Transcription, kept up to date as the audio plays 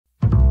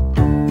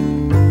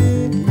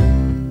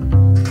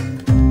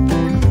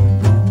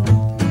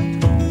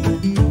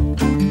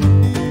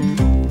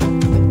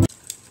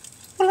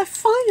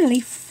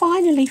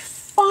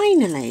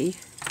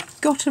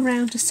got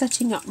around to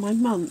setting up my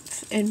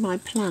month in my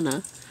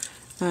planner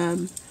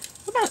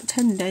about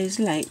 10 days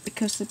late,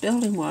 because the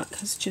building work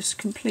has just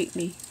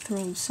completely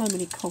thrown so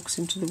many cogs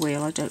into the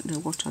wheel. I don't know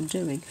what I'm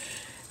doing.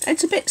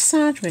 It's a bit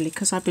sad really,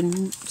 because I've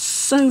been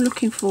so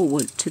looking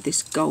forward to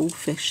this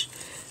goldfish,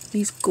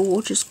 these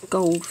gorgeous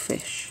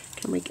goldfish.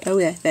 Can we? Oh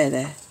yeah,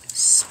 they're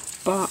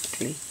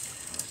sparkly.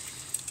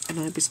 And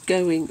I was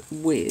going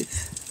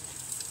with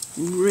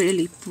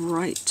really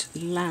bright,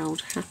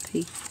 loud,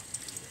 happy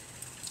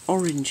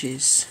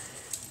oranges,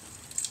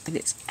 and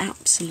it's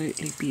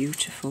absolutely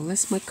beautiful.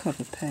 There's my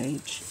cover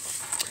page.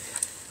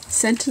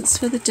 Sentence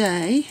for the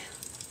day,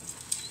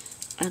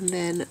 and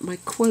then my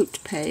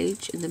quote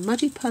page: in the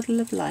muddy puddle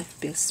of life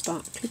be a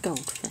sparkly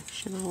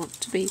goldfish. And I want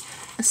to be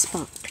a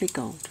sparkly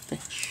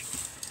goldfish.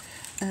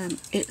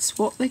 It's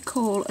what they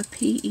call a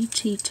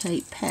PET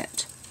tape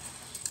pet.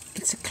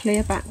 It's a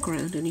clear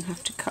background, and you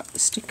have to cut the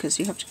stickers.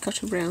 You have to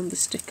cut around the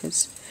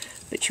stickers,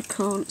 but you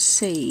can't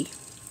see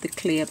the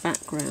clear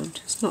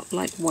background. It's not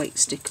like white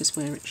stickers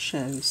where it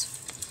shows.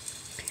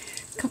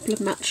 A couple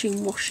of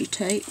matching washi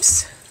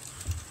tapes.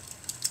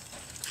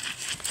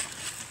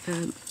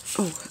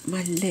 Oh,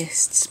 my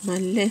lists.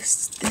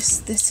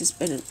 This has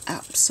been an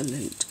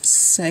absolute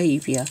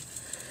saviour.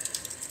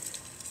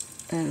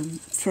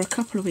 For a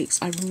couple of weeks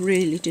I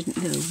really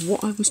didn't know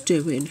what I was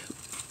doing,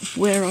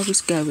 where I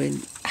was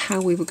going,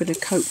 how we were going to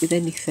cope with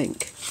anything,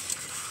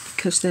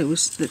 because there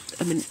was,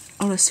 I mean,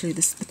 honestly,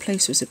 the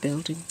place was a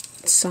building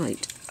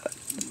site,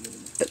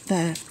 but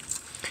there.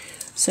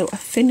 So I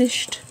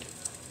finished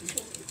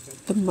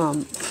the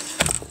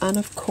month, and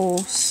of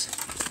course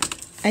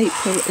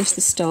April is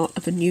the start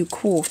of a new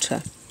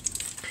quarter.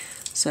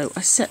 So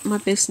I set my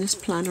business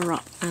planner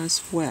up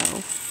as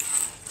well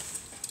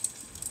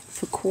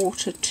for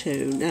quarter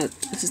 2. Now,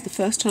 this is the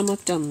first time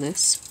I've done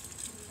this.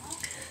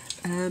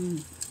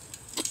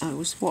 I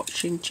was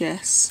watching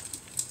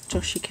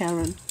Joshie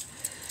Karen,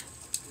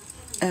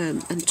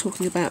 and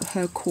talking about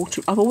her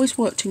quarter. I've always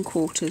worked in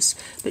quarters,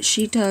 but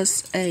she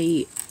does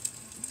a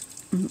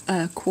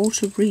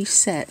quarter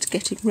reset,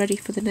 getting ready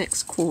for the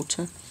next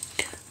quarter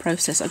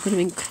process. I'm going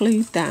to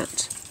include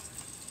that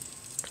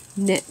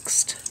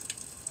next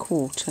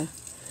quarter.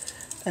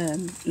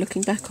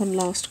 Looking back on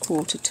last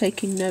quarter,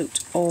 taking note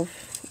of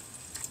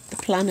the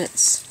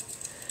planets,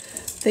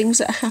 things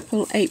that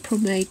happen April,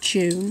 May,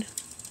 June.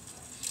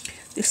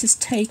 This is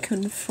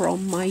taken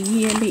from my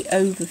yearly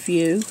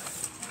overview,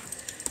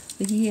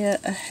 the year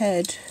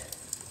ahead.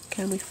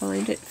 Can we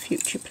find it?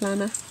 Future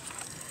planner.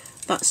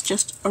 That's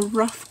just a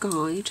rough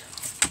guide,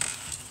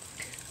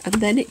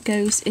 and then it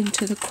goes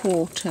into the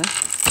quarter,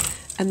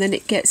 and then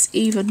it gets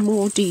even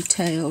more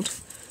detailed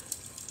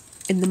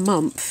in the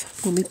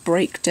month when we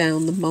break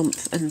down the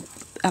month and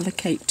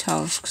allocate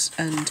tasks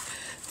and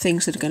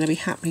things that are going to be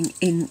happening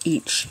in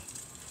each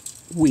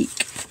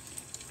week.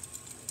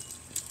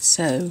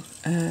 So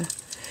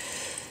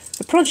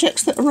the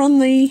projects that are on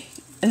the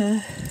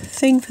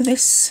thing for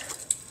this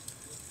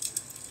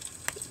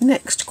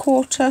next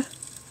quarter,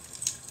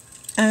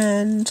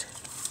 and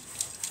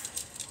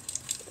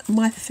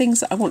my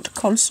things that I want to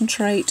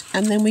concentrate,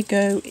 and then we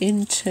go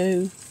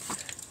into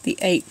the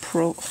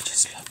April. I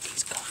just love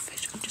these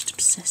goldfish. I'm just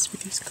obsessed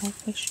with these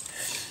goldfish.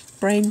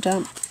 Brain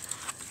dump.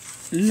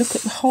 Look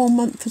at the whole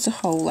month as a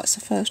whole. That's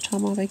the first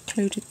time I've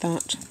included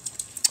that.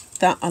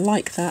 I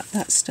like that.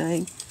 That's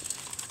staying.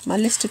 My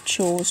list of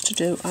chores to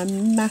do.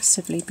 I'm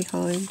massively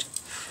behind.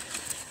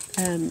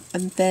 And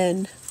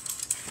then,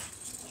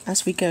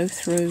 as we go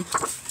through,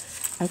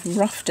 I've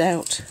roughed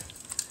out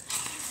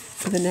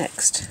for the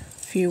next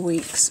few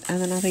weeks,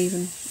 and then I've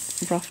even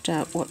roughed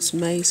out what's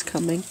May's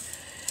coming.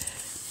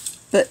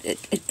 But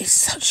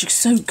it's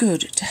so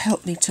good to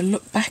help me to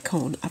look back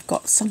on. I've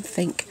got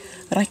something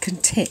that I can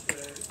tick.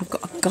 I've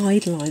got a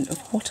guideline of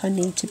what I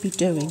need to be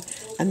doing,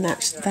 and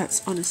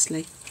that's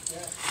honestly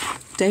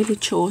daily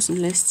chores and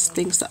lists,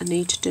 things that I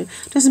need to do.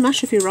 Doesn't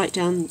matter if you write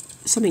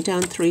something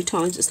down 3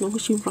 times, as long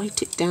as you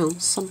write it down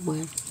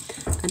somewhere.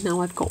 And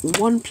now I've got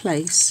one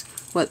place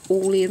where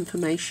all the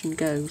information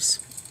goes.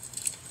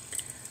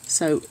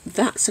 So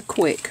that's a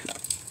quick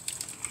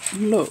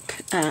look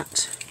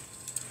at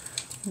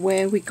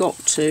where we got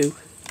to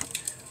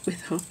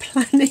with our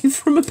planning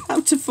from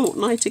about a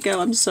fortnight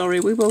ago. I'm sorry,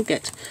 we will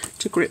get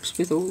to grips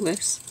with all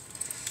this.